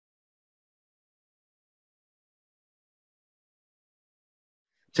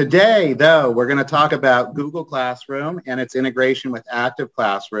Today, though, we're going to talk about Google Classroom and its integration with Active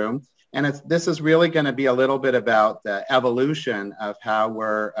Classroom. And this is really going to be a little bit about the evolution of how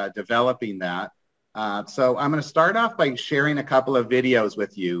we're developing that. So I'm going to start off by sharing a couple of videos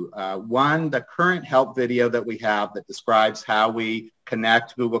with you. One, the current help video that we have that describes how we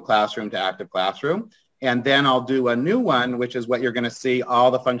connect Google Classroom to Active Classroom. And then I'll do a new one, which is what you're going to see,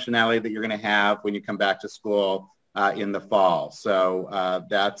 all the functionality that you're going to have when you come back to school in the fall. So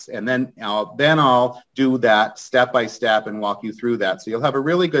and then I'll do that step by step and walk you through that. So you'll have a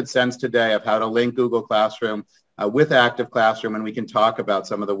really good sense today of how to link Google Classroom with Active Classroom, and we can talk about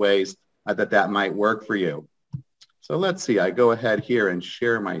some of the ways that might work for you. So let's see, I go ahead here and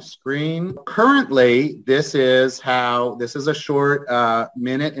share my screen. Currently, this is a short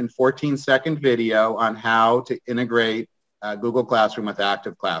minute and 14-second video on how to integrate Google Classroom with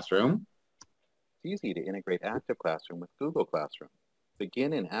Active Classroom. It's easy to integrate Active Classroom with Google Classroom.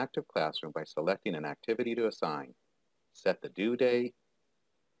 Begin in Active Classroom by selecting an activity to assign. Set the due date,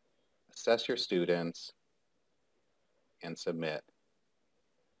 assess your students, and submit.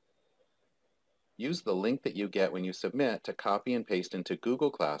 Use the link that you get when you submit to copy and paste into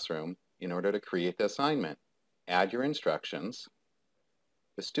Google Classroom in order to create the assignment. Add your instructions.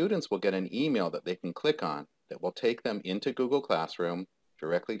 The students will get an email that they can click on that will take them into Google Classroom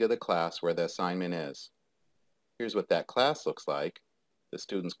directly to the class where the assignment is. Here's what that class looks like. The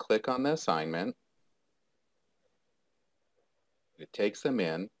students click on the assignment. It takes them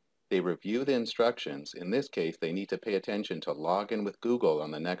in. They review the instructions. In this case, they need to pay attention to log in with Google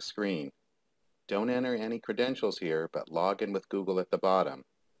on the next screen. Don't enter any credentials here, but log in with Google at the bottom.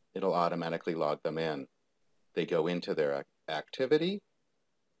 It'll automatically log them in. They go into their activity,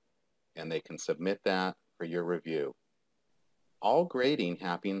 and they can submit that for your review. All grading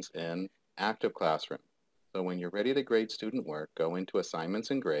happens in Active Classroom. So when you're ready to grade student work, go into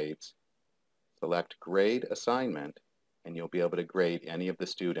Assignments and Grades, select Grade Assignment, and you'll be able to grade any of the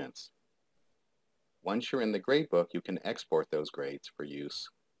students. Once you're in the gradebook, you can export those grades for use.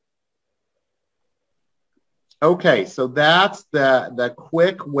 Okay, so that's the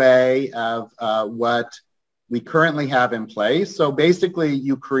quick way of what we currently have in place. So basically,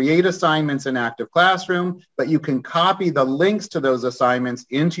 you create assignments in Active Classroom, but you can copy the links to those assignments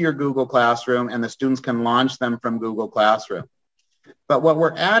into your Google Classroom, and the students can launch them from Google Classroom. But what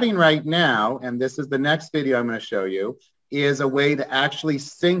we're adding right now, and this is the next video I'm going to show you, is a way to actually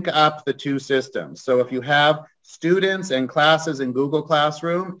sync up the two systems. So if you have students and classes in Google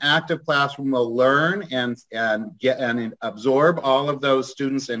Classroom, Active Classroom will learn and absorb all of those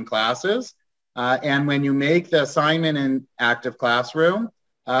students and classes. And when you make the assignment in Active Classroom,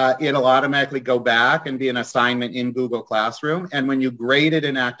 it'll automatically go back and be an assignment in Google Classroom. And when you grade it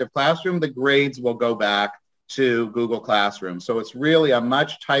in Active Classroom, the grades will go back to Google Classroom. So it's really a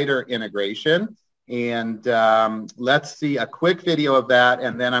much tighter integration. And let's see a quick video of that,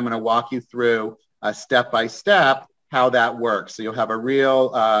 and then I'm going to walk you through step by step how that works. So you'll have a real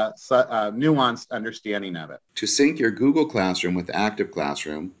nuanced understanding of it. To sync your Google Classroom with Active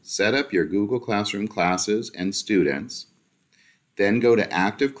Classroom, set up your Google Classroom classes and students, then go to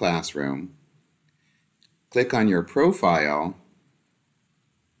Active Classroom, click on your profile,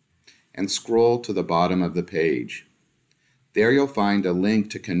 and scroll to the bottom of the page. There you'll find a link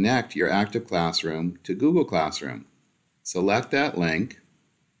to connect your Active Classroom to Google Classroom. Select that link.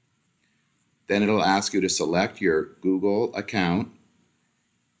 Then it'll ask you to select your Google account,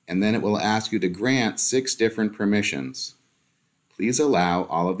 and then it will ask you to grant 6 different permissions. Please allow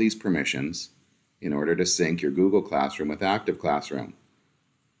all of these permissions in order to sync your Google Classroom with Active Classroom.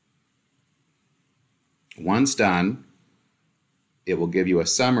 Once done, it will give you a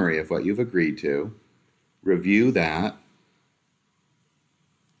summary of what you've agreed to. Review that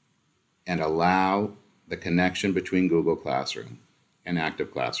and allow the connection between Google Classroom and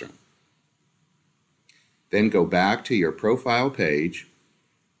Active Classroom. Then go back to your profile page,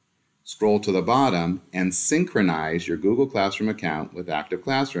 scroll to the bottom, and synchronize your Google Classroom account with Active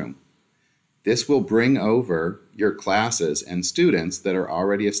Classroom. This will bring over your classes and students that are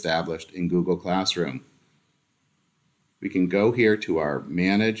already established in Google Classroom. We can go here to our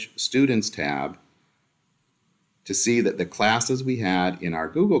Manage Students tab to see that the classes we had in our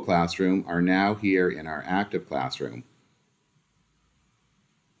Google Classroom are now here in our Active Classroom.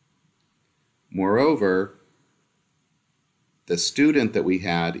 Moreover, the student that we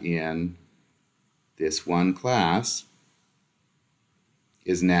had in this one class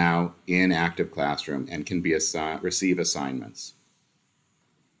is now in Active Classroom and can receive assignments.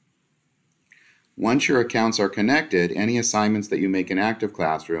 Once your accounts are connected, any assignments that you make in Active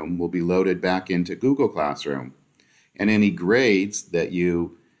Classroom will be loaded back into Google Classroom, and any grades that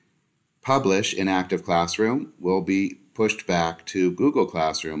you Publish in Active Classroom will be pushed back to Google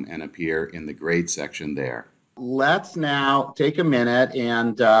Classroom and appear in the grade section there. Let's now take a minute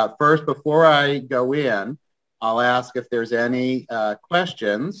and first, before I go in, I'll ask if there's any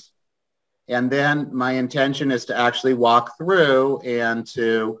questions. And then my intention is to actually walk through and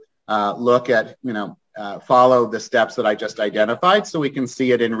to look at, follow the steps that I just identified so we can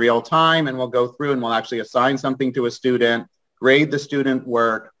see it in real time, and we'll go through and we'll actually assign something to a student, grade the student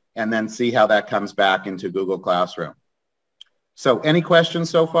work, and then see how that comes back into Google Classroom. So any questions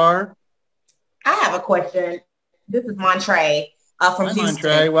so far? I have a question. This is Montre from Hi, Houston.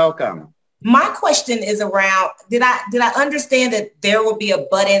 Montre, welcome. My question is around, did I understand that there will be a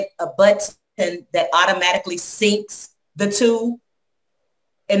button that automatically syncs the two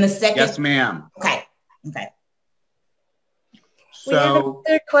in the second? Yes, ma'am. Okay. We have So,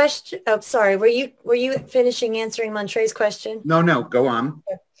 another question. Oh, sorry. Were you finishing answering Montre's question? no, go on.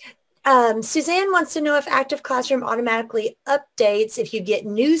 Suzanne wants to know if Active Classroom automatically updates if you get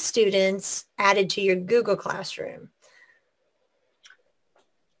new students added to your Google Classroom.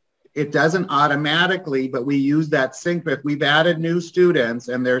 It doesn't automatically, but we use that sync. If we've added new students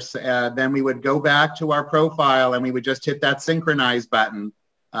and there's, then we would go back to our profile and we would just hit that synchronize button.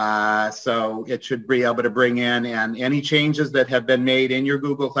 So it should be able to bring in, and any changes that have been made in your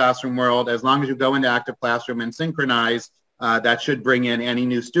Google Classroom world, as long as you go into Active Classroom and synchronize, that should bring in any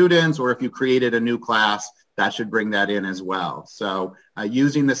new students, or if you created a new class, that should bring that in as well. So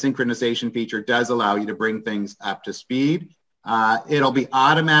using the synchronization feature does allow you to bring things up to speed. It'll be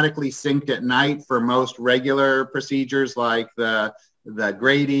automatically synced at night for most regular procedures like the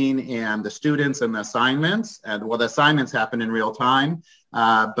grading and the students and the assignments. And well, the assignments happen in real time,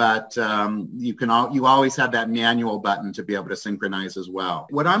 but you always have that manual button to be able to synchronize as well.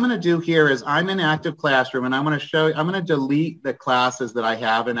 What I'm going to do here is I'm in Active Classroom, and I'm going to delete the classes that I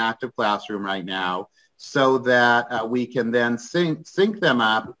have in Active Classroom right now so that we can then sync them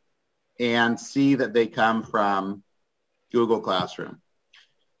up and see that they come from Google Classroom.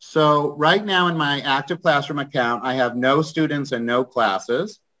 So right now in my Active Classroom account, I have no students and no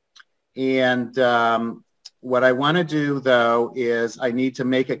classes. And what I want to do, though, is I need to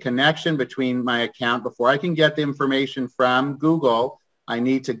make a connection between my account. Before I can get the information from Google, I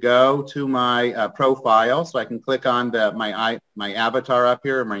need to go to my profile. So I can click on my avatar up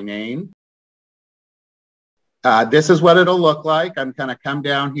here, or my name. This is what it'll look like. I'm going to come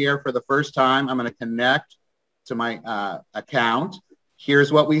down here for the first time. I'm going to connect to my account.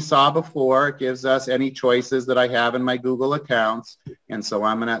 Here's what we saw before. It gives us any choices that I have in my Google accounts. And so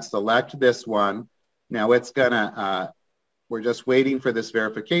I'm going to select this one. Now it's going to, we're just waiting for this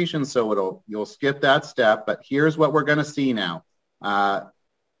verification, so you'll skip that step. But here's what we're going to see now.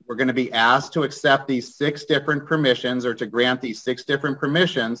 We're going to be asked to accept these 6 different permissions, or to grant these 6 different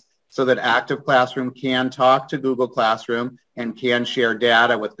permissions, so that Active Classroom can talk to Google Classroom and can share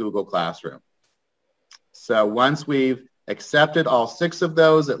data with Google Classroom. So once we've accepted all 6 of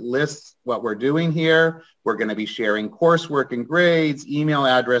those, it lists what we're doing here. We're going to be sharing coursework and grades, email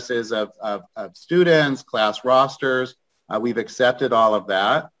addresses of students, class rosters. We've accepted all of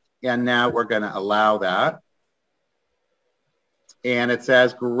that, and now we're going to allow that. And it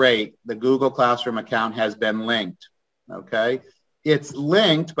says, great, the Google Classroom account has been linked. Okay, it's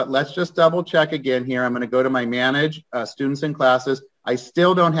linked, but let's just double check again here. I'm going to go to my Manage Students and Classes. I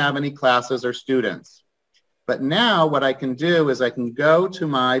still don't have any classes or students. But now what I can do is I can go to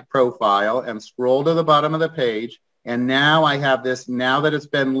my profile and scroll to the bottom of the page. And now I have this, now that it's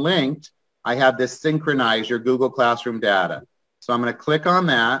been linked, I have this synchronize your Google Classroom data. So I'm going to click on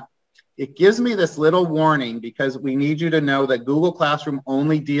that. It gives me this little warning because we need you to know that Google Classroom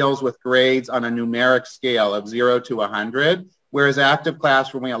only deals with grades on a numeric scale of 0 to 100, whereas Active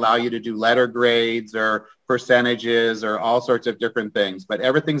Classroom, we allow you to do letter grades or percentages or all sorts of different things. But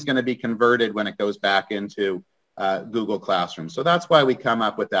everything's going to be converted when it goes back into Google Classroom. So that's why we come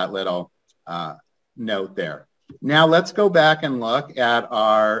up with that little note there. Now let's go back and look at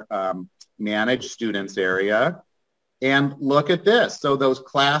our Manage Students area. And look at this. So those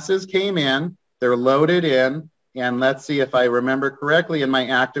classes came in, they're loaded in, and let's see if I remember correctly in my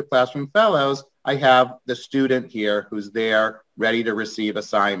Active Classroom Fellows, I have the student here who's there ready to receive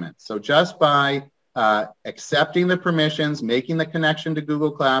assignments. So just by accepting the permissions, making the connection to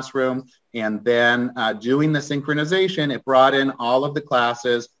Google Classroom, and then doing the synchronization, it brought in all of the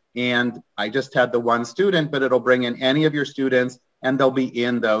classes, and I just had the one student, but it'll bring in any of your students, and they'll be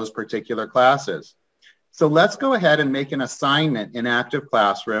in those particular classes. So let's go ahead and make an assignment in Active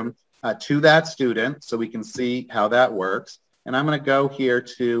Classroom to that student so we can see how that works. And I'm going to go here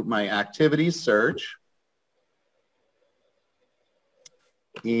to my activities search.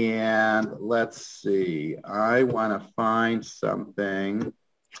 And let's see, I want to find something.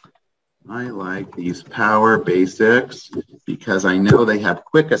 I like these Power Basics because I know they have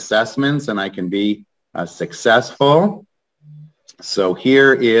quick assessments and I can be successful. So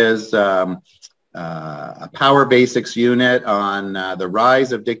here is a Power Basics unit on the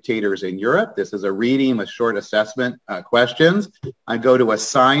rise of dictators in Europe. This is a reading with short assessment questions. I go to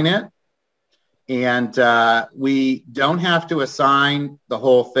assign it. And we don't have to assign the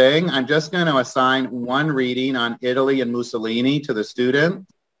whole thing. I'm just going to assign one reading on Italy and Mussolini to the student.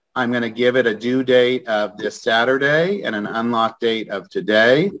 I'm going to give it a due date of this Saturday and an unlock date of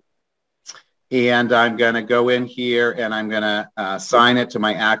today. And I'm going to go in here and I'm going to assign it to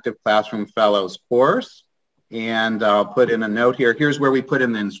my Active Classroom Fellows course. And I'll put in a note here. Here's where we put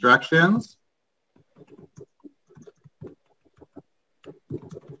in the instructions.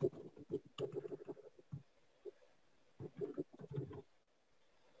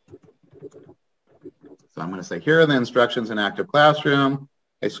 So I'm going to say, here are the instructions in Active Classroom.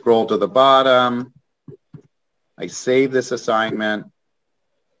 I scroll to the bottom. I save this assignment.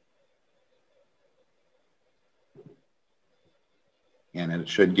 And it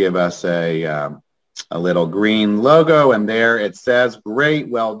should give us a little green logo. And there it says, great,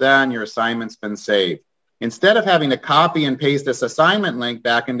 well done, your assignment's been saved. Instead of having to copy and paste this assignment link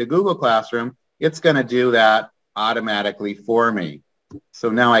back into Google Classroom, it's going to do that automatically for me. So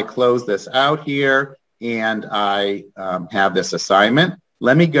now I close this out here. And I have this assignment.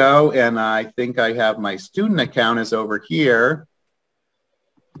 Let me go, and I think I have my student account is over here.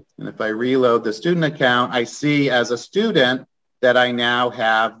 And if I reload the student account, I see as a student that I now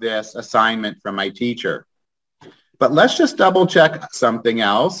have this assignment from my teacher. But let's just double check something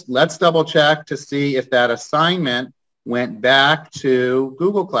else. Let's double check to see if that assignment went back to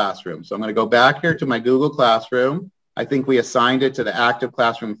Google Classroom. So I'm going to go back here to my Google Classroom. I think we assigned it to the Active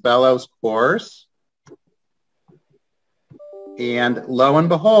Classroom Fellows course. And lo and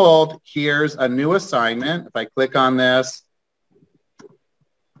behold, here's a new assignment. If I click on this,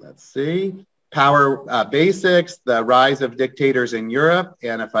 let's see, Power Basics, the rise of dictators in Europe.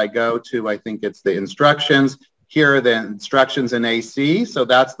 And if I go to, I think it's the instructions, here are the instructions in AC. So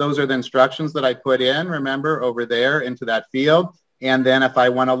those are the instructions that I put in, remember, over there into that field. And then if I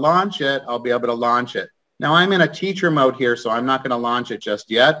want to launch it, I'll be able to launch it. Now I'm in a teacher mode here, so I'm not going to launch it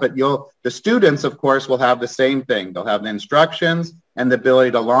just yet, but the students, of course, will have the same thing. They'll have the instructions and the ability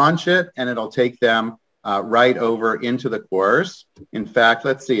to launch it, and it'll take them right over into the course. In fact,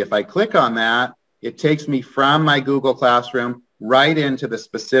 let's see, if I click on that, it takes me from my Google Classroom right into the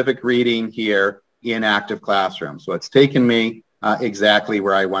specific reading here in Active Classroom. So it's taken me exactly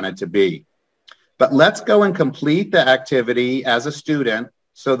where I wanted to be. But let's go and complete the activity as a student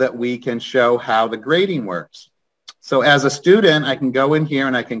so that we can show how the grading works. So as a student, I can go in here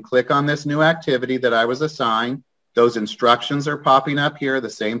and I can click on this new activity that I was assigned. Those instructions are popping up here, the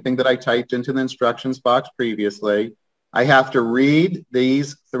same thing that I typed into the instructions box previously. I have to read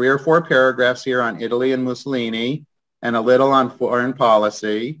these 3 or 4 paragraphs here on Italy and Mussolini and a little on foreign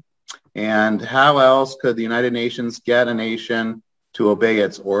policy. And how else could the United Nations get a nation to obey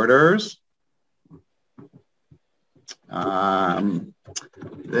its orders?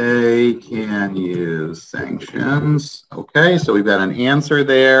 They can use sanctions. Okay, so we've got an answer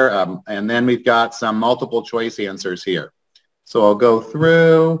there, and then we've got some multiple choice answers here. So I'll go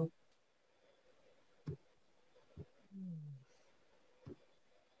through.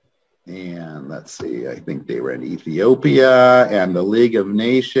 And let's see, I think they were in Ethiopia and the League of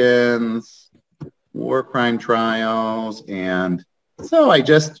Nations, war crime trials, and so I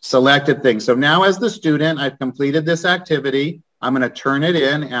just selected things. So now as the student, I've completed this activity. I'm going to turn it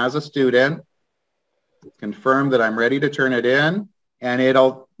in as a student, confirm that I'm ready to turn it in, and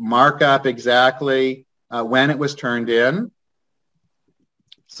it'll mark up exactly when it was turned in.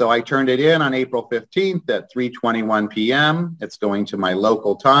 So I turned it in on April 15th at 3:21 p.m. It's going to my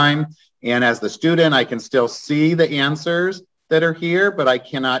local time. And as the student, I can still see the answers that are here, but I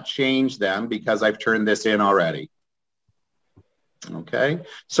cannot change them because I've turned this in already. Okay,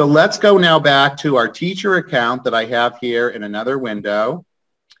 so let's go now back to our teacher account that I have here in another window.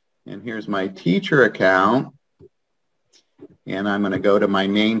 And here's my teacher account. And I'm going to go to my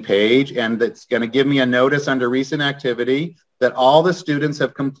main page, and it's going to give me a notice under recent activity that all the students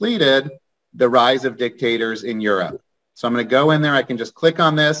have completed the rise of dictators in Europe. So I'm going to go in there. I can just click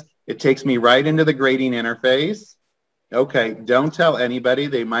on this. It takes me right into the grading interface. Okay, don't tell anybody.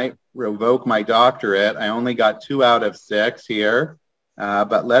 They might revoke my doctorate. I only got 2 out of 6 here.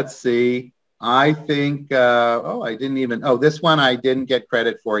 But let's see. I think, this one I didn't get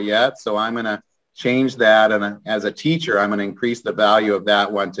credit for yet. So I'm going to change that. And as a teacher, I'm going to increase the value of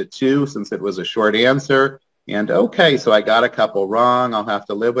that 1 to 2 since it was a short answer. And okay, so I got a couple wrong. I'll have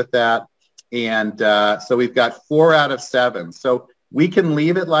to live with that. And so we've got 4 out of 7. So we can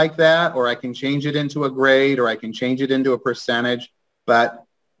leave it like that, or I can change it into a grade, or I can change it into a percentage. But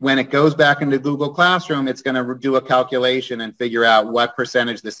when it goes back into Google Classroom, it's going to do a calculation and figure out what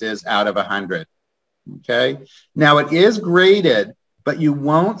percentage this is out of 100. Okay. Now it is graded, but you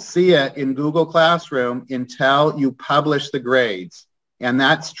won't see it in Google Classroom until you publish the grades. And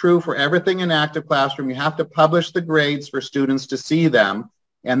that's true for everything in Active Classroom. You have to publish the grades for students to see them.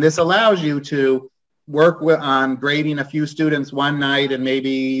 And this allows you to work on grading a few students one night and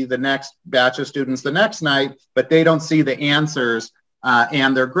maybe the next batch of students the next night, but they don't see the answers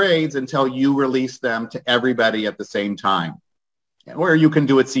and their grades until you release them to everybody at the same time. Or you can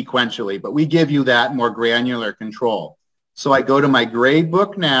do it sequentially, but we give you that more granular control. So I go to my grade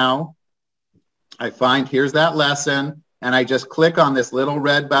book now, I find here's that lesson, and I just click on this little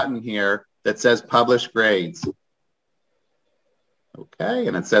red button here that says Publish Grades. Okay,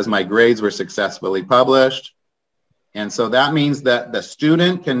 and it says my grades were successfully published. And so that means that the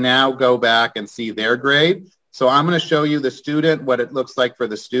student can now go back and see their grade. So I'm going to show you the student, what it looks like for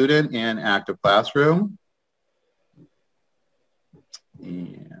the student in Active Classroom.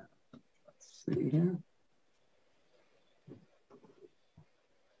 And let's see here.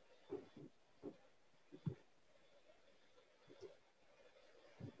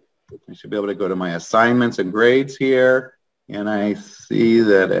 I should be able to go to my assignments and grades here, and I see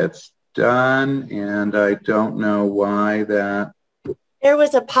that it's done, and I don't know why that. There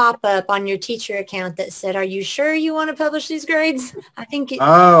was a pop-up on your teacher account that said, are you sure you want to publish these grades? I think it.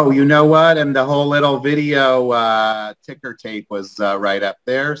 Oh, you know what? And the whole little video ticker tape was right up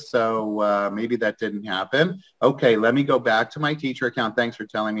there. So maybe that didn't happen. Okay, let me go back to my teacher account. Thanks for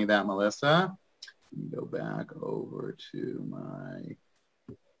telling me that, Melissa. Let me go back over to my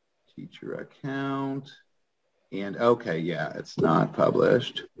teacher account. And okay, yeah, it's not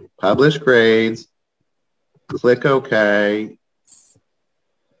published. Publish grades. Click OK.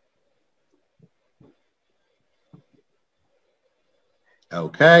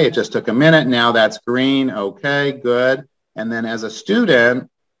 Okay, it just took a minute. Now that's green. Okay, good. And then as a student,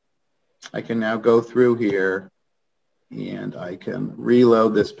 I can now go through here and I can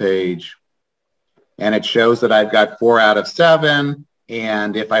reload this page. And it shows that I've got 4 out of 7.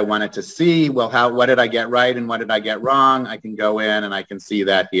 And if I wanted to see, well, what did I get right and what did I get wrong, I can go in and I can see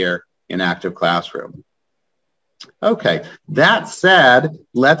that here in Active Classroom. Okay, that said,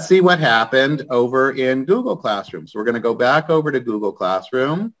 let's see what happened over in Google Classroom. So we're going to go back over to Google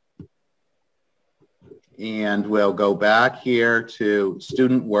Classroom. And we'll go back here to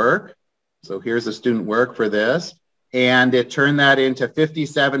student work. So here's the student work for this. And it turned that into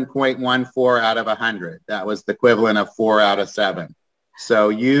 57.14 out of 100. That was the equivalent of 4 out of 7.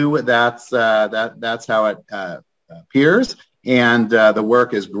 So that's how it appears. And the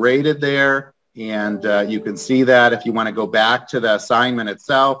work is graded there. And you can see that if you want to go back to the assignment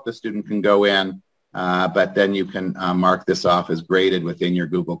itself, the student can go in, but then you can mark this off as graded within your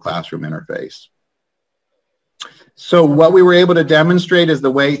Google Classroom interface. So what we were able to demonstrate is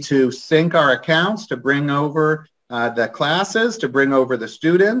the way to sync our accounts, to bring over the classes, to bring over the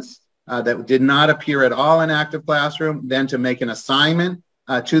students that did not appear at all in Active Classroom, then to make an assignment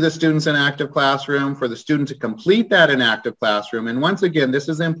to the students in Active Classroom, for the student to complete that in Active Classroom. And once again, this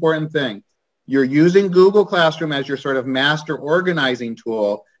is the important thing. You're using Google Classroom as your sort of master organizing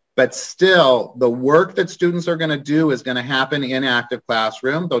tool, but still the work that students are going to do is going to happen in Active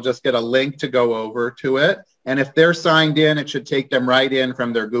Classroom. They'll just get a link to go over to it. And if they're signed in, it should take them right in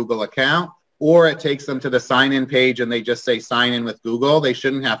from their Google account, or it takes them to the sign-in page and they just say sign in with Google. They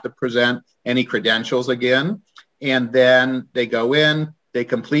shouldn't have to present any credentials again. And then they go in, they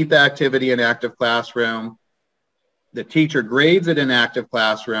complete the activity in Active Classroom. The teacher grades it in Active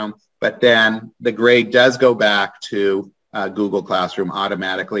Classroom, but then the grade does go back to Google Classroom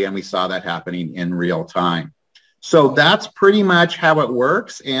automatically, and we saw that happening in real time. So that's pretty much how it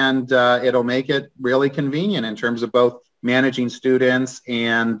works, and it'll make it really convenient in terms of both managing students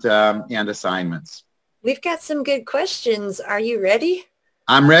and assignments. We've got some good questions. Are you ready?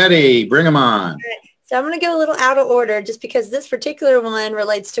 I'm ready. Bring them on. So I'm going to go a little out of order just because this particular one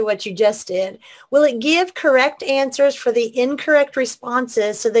relates to what you just did. Will it give correct answers for the incorrect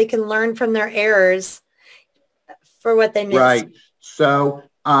responses so they can learn from their errors for what they missed? Right. So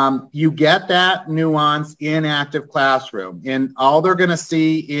you get that nuance in Active Classroom. And all they're going to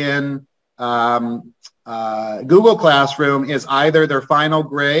see in Google Classroom is either their final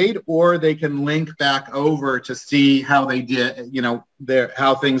grade, or they can link back over to see how they did, you know,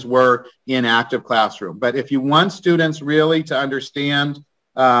 how things were in Active Classroom. But if you want students really to understand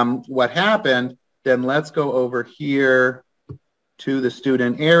what happened, then let's go over here to the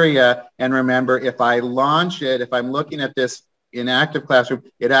student area. And remember, if I launch it, if I'm looking at this in Active Classroom,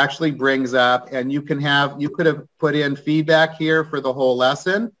 it actually brings up, and you could have put in feedback here for the whole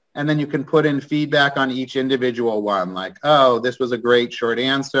lesson, and then you can put in feedback on each individual one, like, oh, this was a great short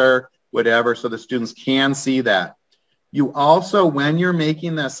answer, whatever, so the students can see that. You also, when you're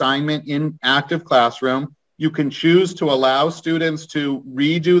making the assignment in Active Classroom, you can choose to allow students to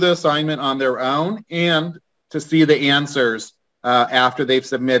redo the assignment on their own and to see the answers after they've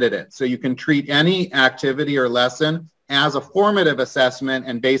submitted it. So you can treat any activity or lesson as a formative assessment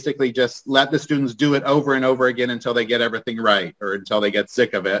and basically just let the students do it over and over again until they get everything right, or until they get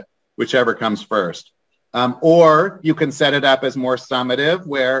sick of it, whichever comes first. Or you can set it up as more summative,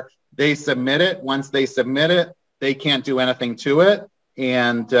 where they submit it. Once they submit it, they can't do anything to it.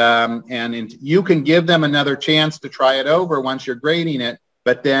 And you can give them another chance to try it over once you're grading it,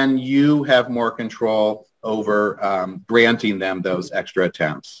 but then you have more control over granting them those extra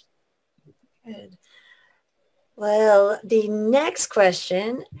attempts. Good. Well, the next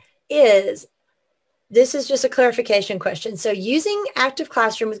question is, this is just a clarification question. So using Active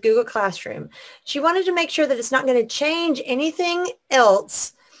Classroom with Google Classroom, she wanted to make sure that it's not going to change anything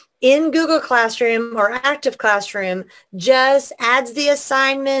else in Google Classroom or Active Classroom, just adds the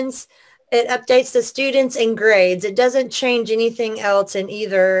assignments, it updates the students and grades. It doesn't change anything else in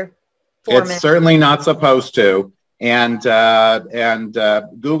either format. It's certainly not supposed to. And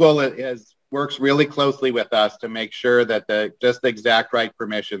Google works really closely with us to make sure that just the exact right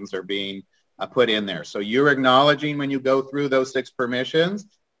permissions are being put in there. So you're acknowledging when you go through those 6 permissions.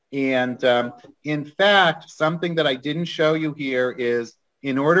 And in fact, something that I didn't show you here is,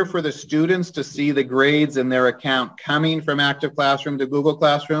 in order for the students to see the grades in their account coming from Active Classroom to Google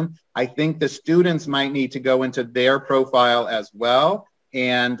Classroom, I think the students might need to go into their profile as well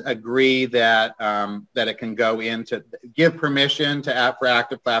and agree that that it can go into, give permission for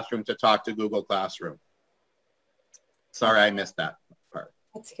Active Classroom to talk to Google Classroom. Sorry, I missed that part.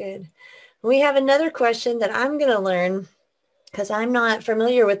 That's good. We have another question that I'm going to learn because I'm not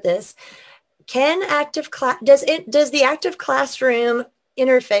familiar with this. Does the Active Classroom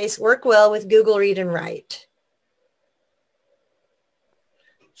interface work well with Google Read and Write?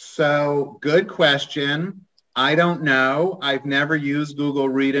 So, good question. I don't know. I've never used Google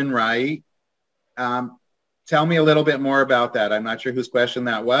Read and Write. Tell me a little bit more about that. I'm not sure whose question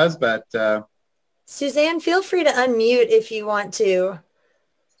that was, but... Suzanne, feel free to unmute if you want to.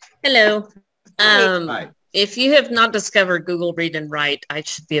 Hello. Hi. If you have not discovered Google Read and Write, I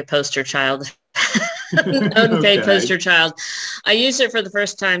should be a poster child. Unpaid Okay. poster child. I used it for the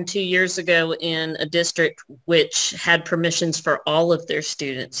first time 2 years ago in a district which had permissions for all of their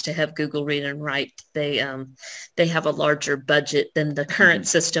students to have Google Read and Write. They have a larger budget than the current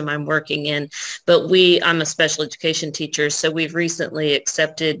system I'm working in, but I'm a special education teacher, so we've recently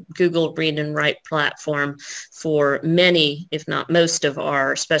accepted Google Read and Write platform for many, if not most, of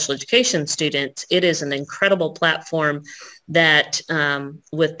our special education students. It is an incredible platform that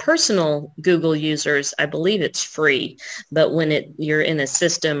with personal Google users, I believe it's free, but when you're in a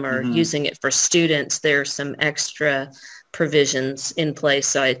system or using it for students, there's some extra provisions in place.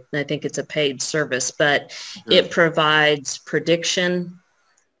 So I think it's a paid service, but it provides prediction,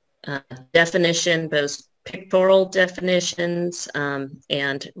 definition, both pictorial definitions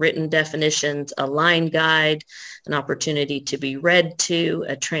and written definitions, a line guide, an opportunity to be read to,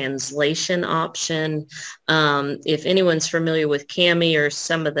 a translation option. If anyone's familiar with Kami or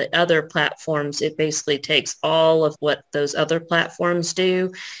some of the other platforms, it basically takes all of what those other platforms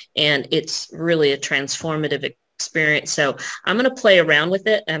do, and it's really a transformative experience. So I'm going to play around with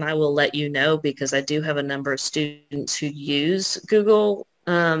it, and I will let you know, because I do have a number of students who use Google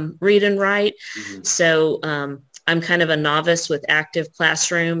Read and Write. So I'm kind of a novice with Active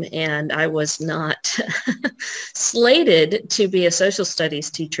Classroom, and I was not slated to be a social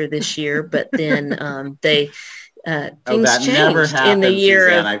studies teacher this year, but then things changed in the year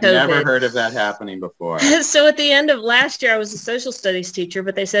Suzanne. of I've COVID. never heard of that happening before. So at the end of last year, I was a social studies teacher,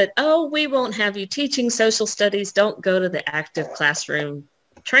 but they said, oh, we won't have you teaching social studies. Don't go to the Active Classroom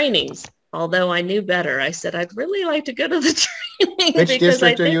trainings. Although I knew better, I said, I'd really like to go to the training. Which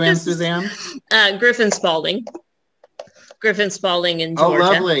district are you in, Suzanne? Griffin Spalding. Griffin Spalding in Oh, Georgia.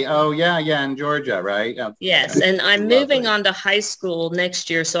 lovely. Oh, yeah, yeah, in Georgia, right? Okay. Yes, and I'm Lovely. moving on to high school next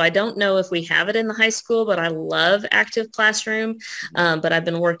year, so I don't know if we have it in the high school, but I love Active Classroom. But I've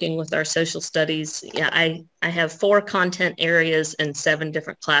been working with our social studies. Yeah, I have 4 content areas and 7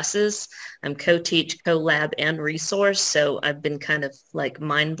 different classes. I'm co-teach, co-lab, and resource, so I've been kind of like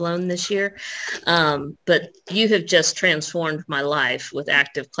mind blown this year. But you have just transformed my life with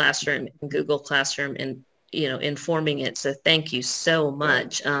Active Classroom and Google Classroom and informing it. So thank you so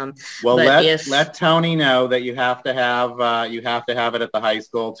much. Well, let Tony know that you have to have it at the high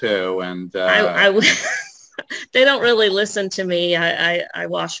school too. And I they don't really listen to me. I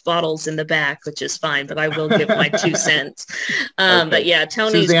wash bottles in the back, which is fine, but I will give my 2 cents. Okay. But yeah,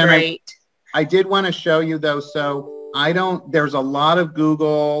 Tony's Suzanne, great. I did want to show you though. So there's a lot of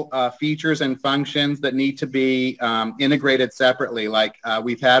Google features and functions that need to be integrated separately. Like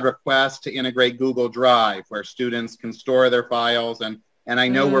we've had requests to integrate Google Drive where students can store their files. And I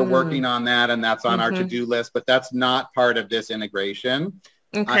know we're working on that and that's on our to-do list, but that's not part of this integration.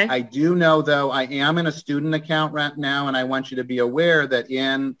 Okay. I do know though, I am in a student account right now, and I want you to be aware that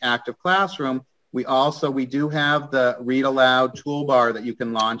in Active Classroom, we do have the Read Aloud toolbar that you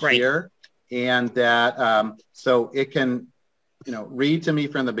can launch here. And that, so it can, read to me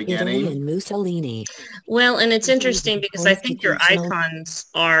from the beginning. Italy and Mussolini. Well, and it's interesting because I think your icons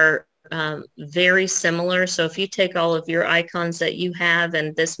are very similar. So if you take all of your icons that you have,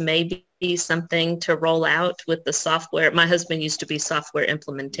 and this may be something to roll out with the software. My husband used to be software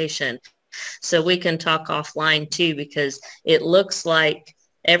implementation. So we can talk offline too, because it looks like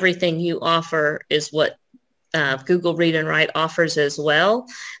everything you offer is what Google Read and Write offers as well,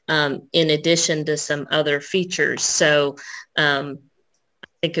 in addition to some other features. So I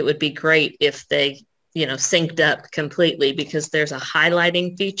think it would be great if they, synced up completely, because there's a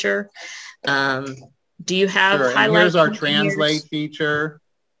highlighting feature. Do you have highlighting? Here's our translate feature.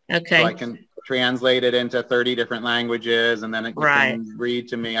 Okay. So I can translate it into 30 different languages, and then it can read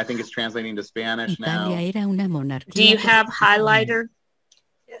to me. I think it's translating to Spanish now. Do you have highlighter?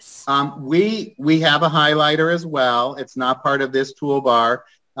 Yes. We have a highlighter as well. It's not part of this toolbar,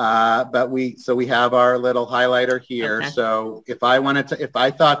 but we have our little highlighter here. Okay. So if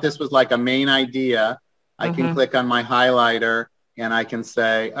I thought this was like a main idea, I can click on my highlighter and I can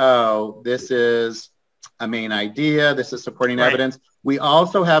say, oh, this is a main idea. This is supporting evidence. We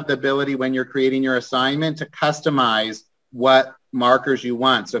also have the ability, when you're creating your assignment, to customize what markers you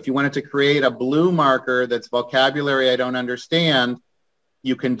want. So if you wanted to create a blue marker that's vocabulary I don't understand,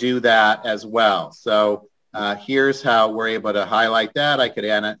 you can do that as well. So here's how we're able to highlight that. I could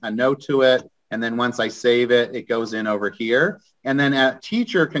add a note to it, and then once I save it, it goes in over here. And then a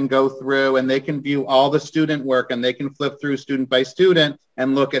teacher can go through and they can view all the student work, and they can flip through student by student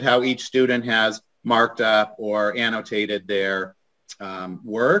and look at how each student has marked up or annotated their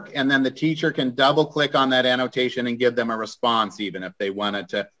work. And then the teacher can double click on that annotation and give them a response, even if they wanted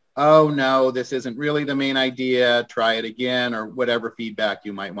to, oh no, this isn't really the main idea, try it again, or whatever feedback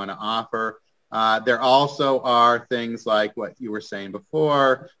you might want to offer. There also are things like what you were saying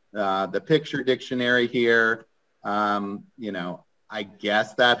before, the picture dictionary here. I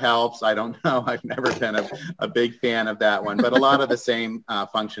guess that helps. I don't know. I've never been a big fan of that one, but a lot of the same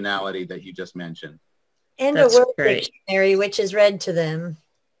functionality that you just mentioned. And a word dictionary, which is read to them,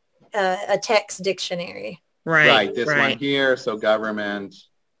 a text dictionary. Right. This one here. So government.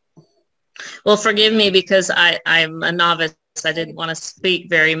 Well, forgive me because I'm a novice. I didn't want to speak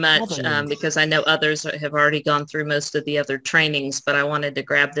very much because I know others have already gone through most of the other trainings, but I wanted to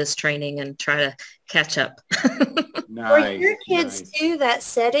grab this training and try to catch up. For your kids too, that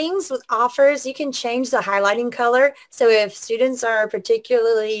settings with offers, you can change the highlighting color. So if students are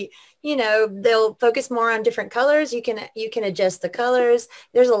particularly, they'll focus more on different colors, you can adjust the colors.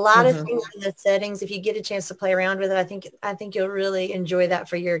 There's a lot of things in the settings. If you get a chance to play around with it, I think you'll really enjoy that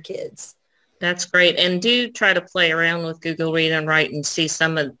for your kids. That's great. And do try to play around with Google Read and Write and see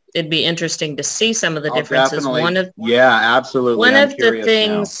it'd be interesting to see some of the differences. Absolutely. One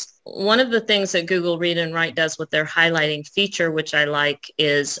of the things that Google Read and Write does with their highlighting feature, which I like,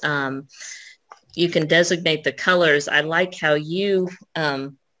 is you can designate the colors. I like how you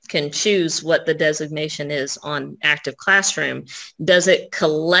can choose what the designation is on Active Classroom. Does it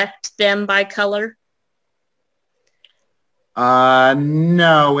collect them by color?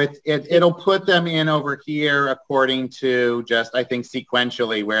 No, it'll put them in over here according to just, I think,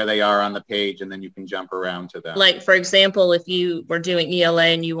 sequentially where they are on the page, and then you can jump around to them. Like, for example, if you were doing ELA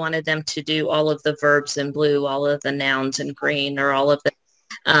and you wanted them to do all of the verbs in blue, all of the nouns in green, or all of the,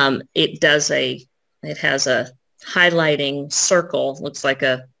 it has a highlighting circle, looks like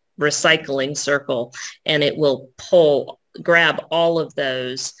a recycling circle, and it will pull grab all of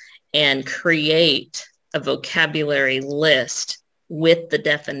those and create a vocabulary list with the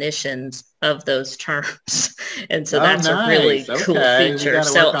definitions of those terms. And so that's nice. A really cool We feature. gotta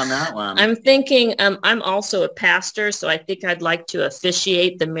So work on that one. I'm thinking, I'm also a pastor, so I think I'd like to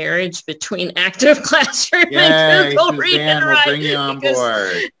officiate the marriage between Active Classroom and Google Read and We'll Write. bring you on Because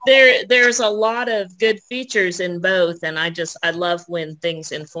board. there's a lot of good features in both, and I love when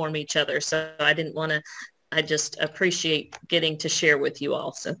things inform each other. So I just appreciate getting to share with you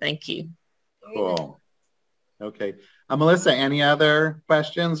all. So thank you. Cool. Okay. Melissa, any other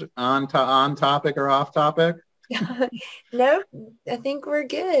questions on topic or off topic? No, I think we're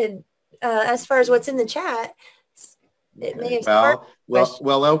good. As far as what's in the chat, it may have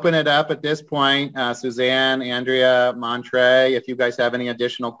we'll open it up at this point. Suzanne, Andrea, Montre, if you guys have any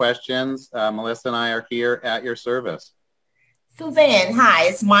additional questions, Melissa and I are here at your service. Suzanne, hi,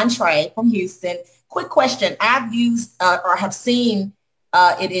 it's Montre from Houston. Quick question. I've used or have seen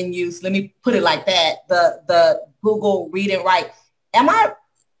it in use. Let me put it like that. The Google Read and Write. Am I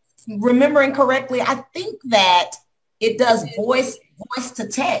remembering correctly? I think that it does voice to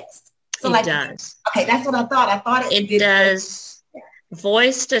text. So it does. Okay, that's what I thought. I thought it does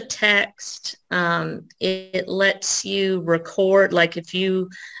voice to text. It lets you record, like if you,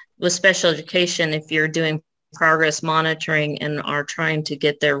 with special education, if you're doing progress monitoring and are trying to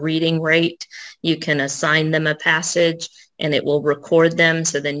get their reading rate, you can assign them a passage and it will record them,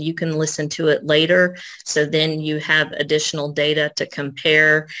 so then you can listen to it later. So then you have additional data to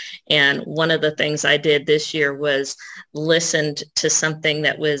compare. And one of the things I did this year was listened to something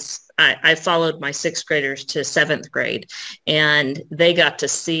that was, I followed my 6th graders to 7th grade, and they got to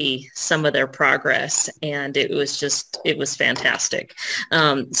see some of their progress, and it was fantastic.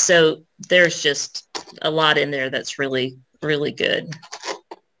 So there's just a lot in there that's really, really good.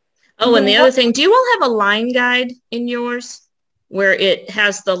 Oh, and the other thing, do you all have a line guide in yours where it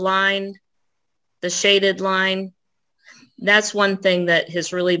has the line, the shaded line? That's one thing that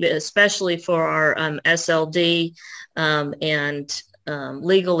has really been, especially for our SLD and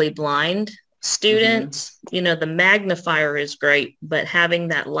legally blind students, you know, the magnifier is great, but having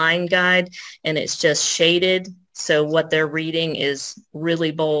that line guide and it's just shaded, so what they're reading is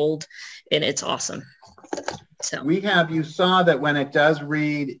really bold, and it's awesome. So you saw that when it does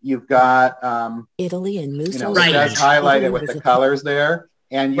read, you've got Italy and Mussolini. It does highlight it with the colors there,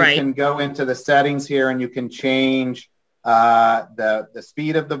 and you Right. can go into the settings here and you can change the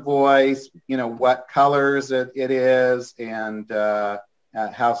speed of the voice, you know, what colors it is, and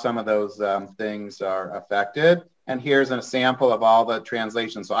how some of those things are affected. And here's a sample of all the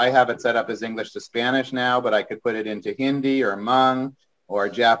translations. So I have it set up as English to Spanish now, but I could put it into Hindi or Hmong or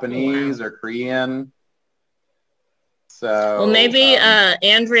Japanese or Korean. So, well, maybe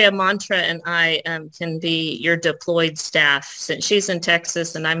Andrea Mantra and I can be your deployed staff, since she's in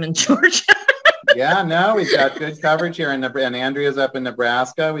Texas and I'm in Georgia. Yeah, no, we've got good coverage here, and Andrea's up in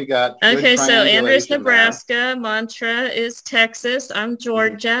Nebraska. We got okay, so Andrea's there. Nebraska, Mantra is Texas, I'm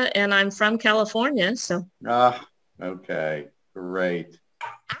Georgia, and I'm from California. So. Okay, great.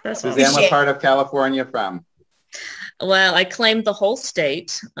 That's Suzanne, awesome. what part of California from? Well, I claimed the whole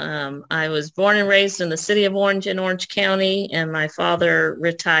state. I was born and raised in the city of Orange in Orange County, and my father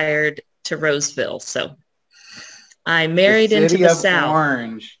retired to Roseville. So I married into the South.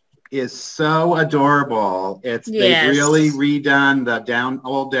 Orange is so adorable. They've really redone the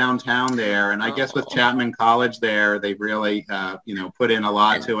old downtown there, and I guess with Chapman College there, they've really put in a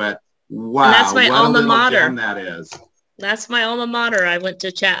lot to it. Wow, and that's my alma mater. Gem that is. That's my alma mater. I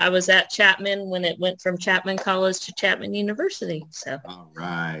was at Chapman when it went from Chapman College to Chapman University. So. All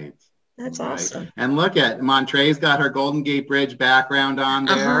right. That's awesome. And look at Montre's got her Golden Gate Bridge background on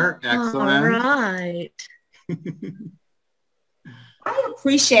there. Excellent. All right. I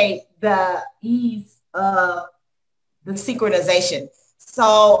appreciate the ease of the synchronization.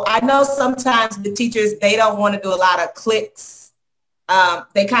 So I know sometimes the teachers, they don't want to do a lot of clicks.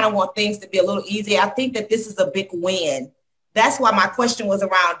 They kind of want things to be a little easier. I think that this is a big win. That's why my question was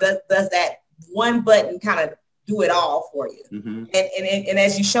around, does that one button kind of do it all for you? Mm-hmm. And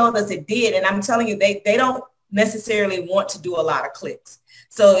as you showed us, it did. And I'm telling you, they don't necessarily want to do a lot of clicks.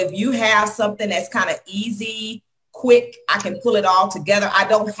 So if you have something that's kind of easy, quick, I can pull it all together. I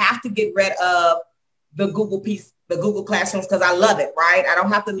don't have to get rid of the Google piece, the Google Classrooms, because I love it, right? I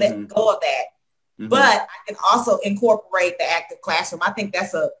don't have to let go of that. Mm-hmm. But I can also incorporate the Active Classroom. I think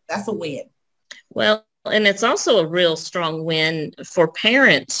that's a win. Well, and it's also a real strong win for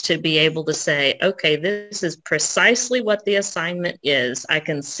parents to be able to say, okay, this is precisely what the assignment is. I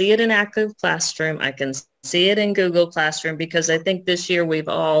can see it in Active Classroom. I can see it in Google Classroom, because I think this year we've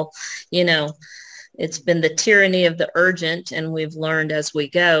all, it's been the tyranny of the urgent, and we've learned as we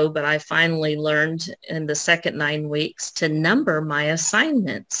go, but I finally learned in the second 9 weeks to number my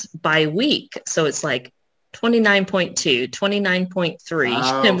assignments by week. So it's like 29.2,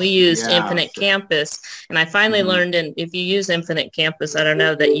 29.3, and we used Infinite Campus. And I finally learned, and if you use Infinite Campus, I don't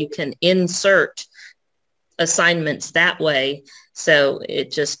know, that you can insert assignments that way. So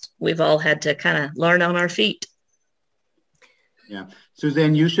we've all had to kind of learn on our feet. Yeah.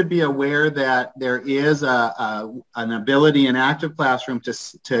 Suzanne, you should be aware that there is an ability in Active Classroom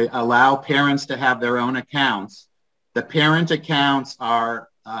to allow parents to have their own accounts. The parent accounts are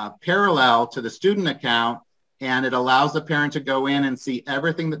parallel to the student account, and it allows the parent to go in and see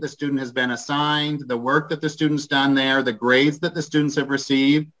everything that the student has been assigned, the work that the student's done there, the grades that the students have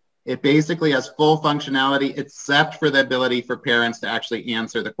received. It basically has full functionality, except for the ability for parents to actually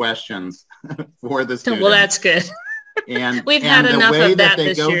answer the questions for the students. Well, that's good. And we've had enough of that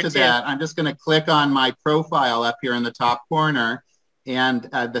this year too. I'm just going to click on my profile up here in the top corner, and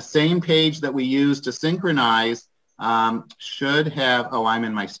the same page that we use to synchronize should have, oh, I'm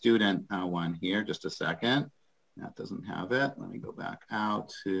in my student one here, just a second. That doesn't have it. Let me go back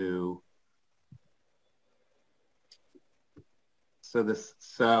out to,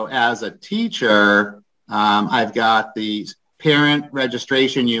 so as a teacher, I've got the parent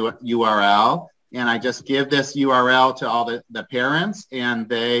registration URL, and I just give this URL to all the parents, and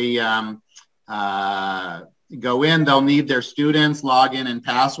they go in, they'll need their students' login and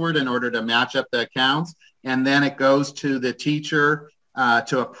password in order to match up the accounts. And then it goes to the teacher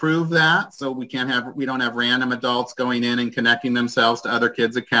to approve that. So we don't have random adults going in and connecting themselves to other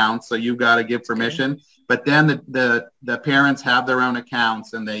kids' accounts. So you've got to give permission. But then the parents have their own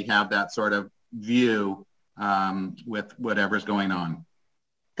accounts, and they have that sort of view with whatever's going on.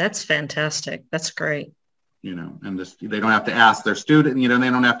 That's fantastic. That's great. You know, and they don't have to ask their student, they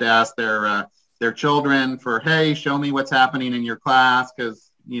don't have to ask their children for, hey, show me what's happening in your class, because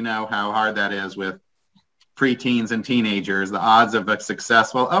you know how hard that is with preteens and teenagers. The odds of a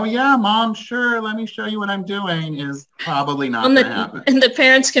successful, oh yeah, mom, sure, let me show you what I'm doing, is probably not going to happen. And the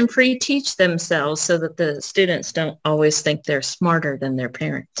parents can pre-teach themselves so that the students don't always think they're smarter than their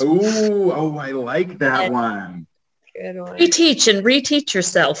parents. Oh, I like that one. Good one. Pre-teach and reteach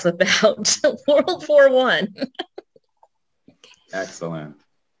yourself about World War I. Excellent.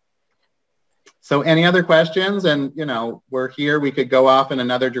 So any other questions? And, we're here. We could go off in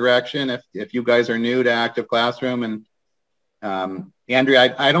another direction if you guys are new to Active Classroom. And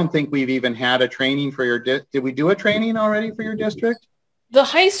Andrea, I don't think we've even had a training for your, did we do a training already for your district? The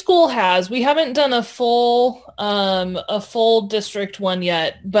high school has. We haven't done a full district one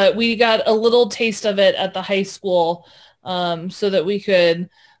yet, but we got a little taste of it at the high school so that we could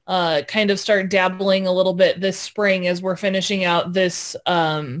kind of start dabbling a little bit this spring as we're finishing out this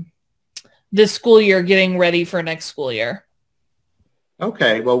school year, getting ready for next school year.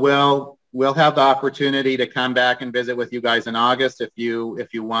 Okay, well, we'll have the opportunity to come back and visit with you guys in August if you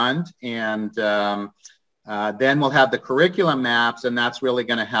want, and then we'll have the curriculum maps, and that's really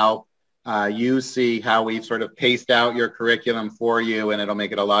going to help you see how we've sort of paced out your curriculum for you, and it'll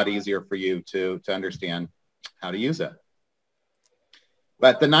make it a lot easier for you to understand how to use it.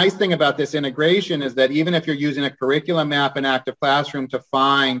 But the nice thing about this integration is that even if you're using a curriculum map in Active Classroom to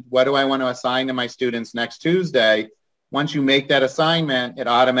find what do I want to assign to my students next Tuesday, once you make that assignment, it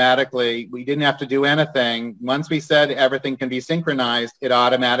automatically, we didn't have to do anything. Once we said everything can be synchronized, it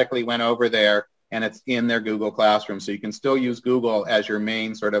automatically went over there, and it's in their Google Classroom. So you can still use Google as your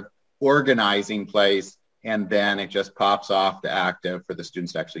main sort of organizing place, and then it just pops off to Active for the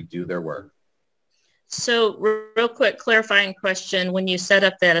students to actually do their work. So real quick clarifying question, when you set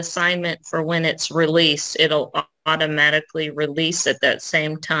up that assignment for when it's released, it'll automatically release at that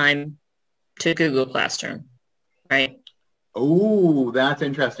same time to Google Classroom, right? Oh, that's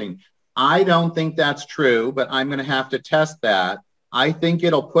interesting. I don't think that's true, but I'm going to have to test that. I think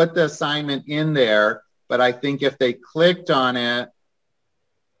it'll put the assignment in there, but I think if they clicked on it,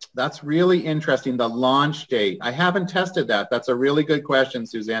 that's really interesting, the launch date. I haven't tested that. That's a really good question,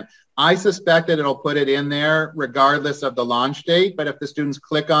 Suzanne. I suspect that it'll put it in there regardless of the launch date, but if the students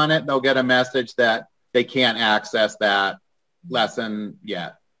click on it, they'll get a message that they can't access that lesson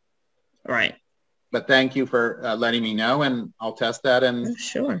yet. Right. But thank you for letting me know, and I'll test that, and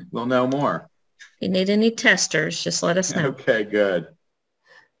sure, we'll know more. If you need any testers, just let us know. Okay, good.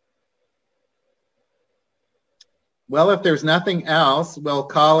 Well, if there's nothing else, we'll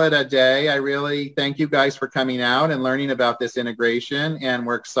call it a day. I really thank you guys for coming out and learning about this integration, and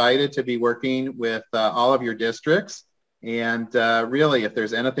we're excited to be working with all of your districts. And really, if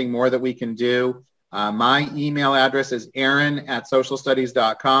there's anything more that we can do, my email address is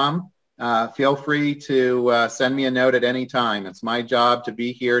aaron@socialstudies.com. Feel free to send me a note at any time. It's my job to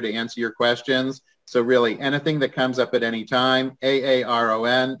be here to answer your questions. So really, anything that comes up at any time,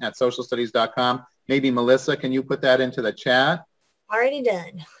 aaron@socialstudies.com. Maybe Melissa, can you put that into the chat? Already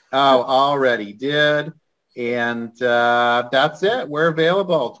done. Oh, already did. And that's it. We're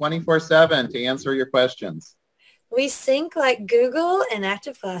available 24/7 to answer your questions. We sync like Google and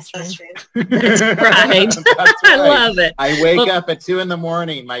Active Classroom. That's right. That's right. I love it. I wake up at 2 a.m.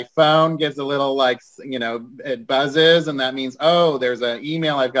 My phone gives a little it buzzes, and that means, oh, there's an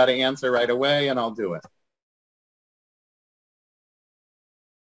email I've got to answer right away, and I'll do it.